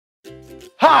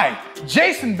Hi,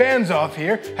 Jason Banzoff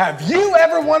here. Have you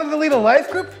ever wanted to lead a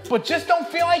life group but just don't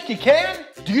feel like you can?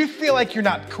 Do you feel like you're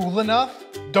not cool enough?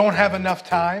 Don't have enough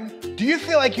time? Do you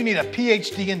feel like you need a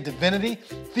PhD in divinity,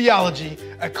 theology,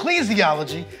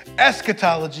 ecclesiology,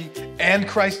 eschatology, and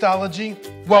Christology?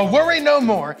 Well, worry no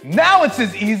more. Now it's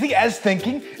as easy as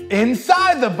thinking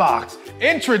inside the box.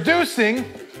 Introducing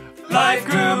Life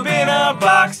Group in a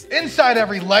Box. Inside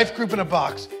every Life Group in a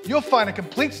Box, you'll find a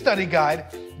complete study guide,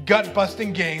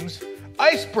 gut-busting games,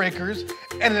 icebreakers,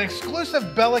 and an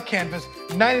exclusive Bella Canvas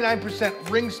 99%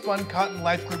 ring-spun cotton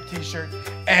Life Group t-shirt,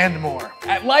 and more.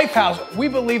 At Lifehouse, we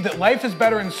believe that life is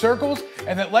better in circles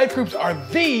and that life groups are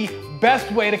the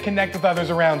best way to connect with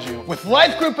others around you. With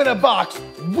Life Group in a Box,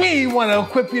 we want to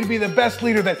equip you to be the best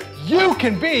leader that you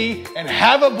can be and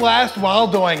have a blast while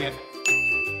doing it.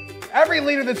 Every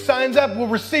leader that signs up will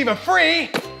receive a free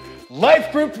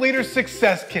Life Group Leader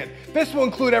Success Kit. This will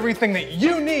include everything that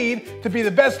you need to be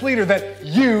the best leader that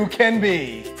you can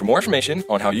be. For more information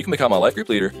on how you can become a Life Group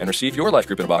leader and receive your Life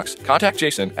Group in a Box, contact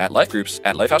Jason at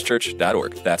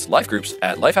lifegroups@lifehousechurch.org. That's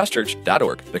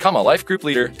lifegroups@lifehousechurch.org. Become a Life Group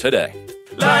leader today.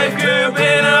 Life Group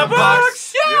in a Box.